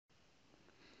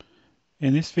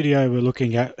In this video, we're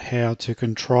looking at how to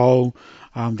control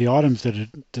the items that are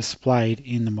displayed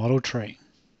in the model tree.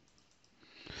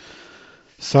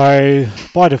 So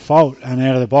by default and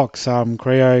out of the box,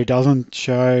 Creo doesn't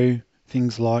show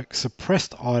things like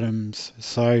suppressed items.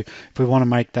 So if we want to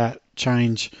make that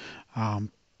change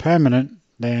permanent,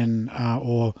 then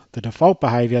or the default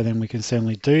behavior, then we can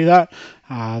certainly do that.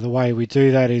 The way we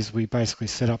do that is we basically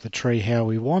set up the tree how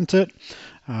we want it,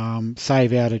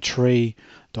 save out a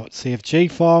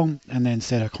tree.cfg file, and then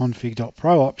set a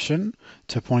config.pro option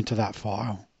to point to that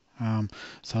file.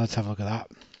 So let's have a look at that.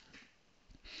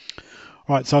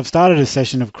 Right, so I've started a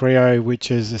session of Creo, which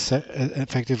is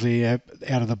effectively out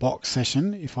of the box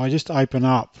session. If I just open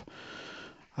up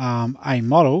a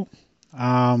model,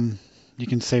 you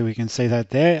can see we can see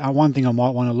that there. One thing I might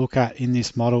want to look at in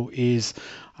this model is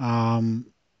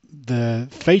the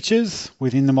features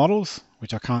within the models,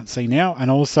 which I can't see now.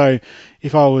 And also,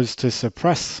 if I was to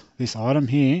suppress this item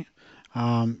here,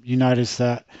 you notice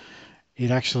that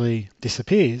it actually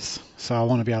disappears. So I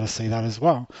want to be able to see that as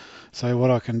well. So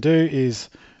what I can do is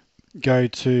go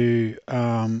to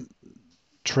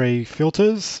tree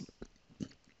filters.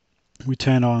 We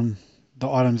turn on the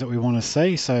items that we want to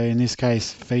see. So in this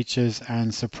case, features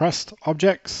and suppressed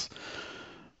objects.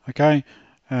 Okay,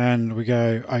 and we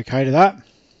go OK to that.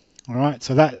 All right,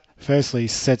 so that firstly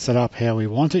sets it up how we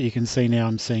want it. You can see now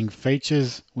I'm seeing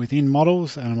features within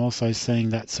models, and I'm also seeing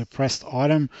that suppressed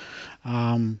item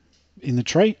in the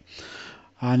tree.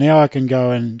 Now I can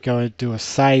go and do a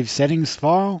save settings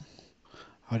file.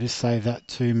 I just save that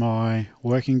to my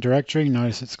working directory.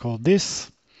 Notice it's called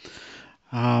this.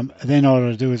 Then all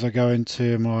I do is I go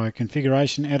into my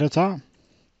configuration editor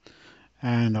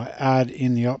and I add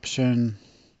in the option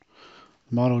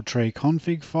model tree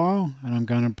config file, and I'm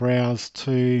going to browse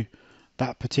to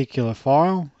that particular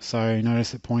file. So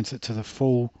notice it points it to the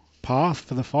full path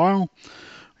for the file.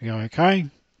 We go OK.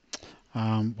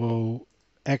 We'll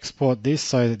export this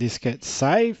so that this gets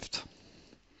saved.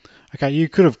 Okay, you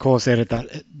could of course edit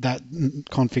that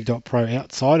config.pro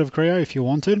outside of Creo if you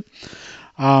wanted.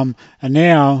 And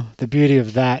now the beauty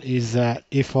of that is that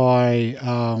if I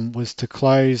was to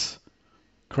close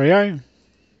Creo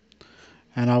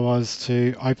and I was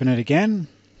to open it again,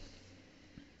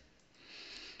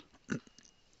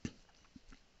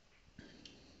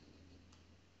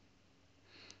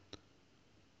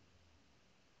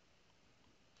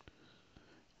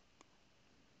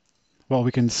 what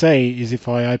we can see is if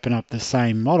I open up the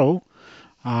same model,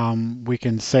 we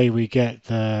can see we get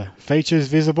the features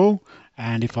visible,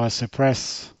 and if I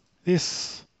suppress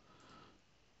this,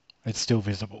 it's still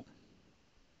visible.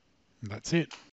 That's it.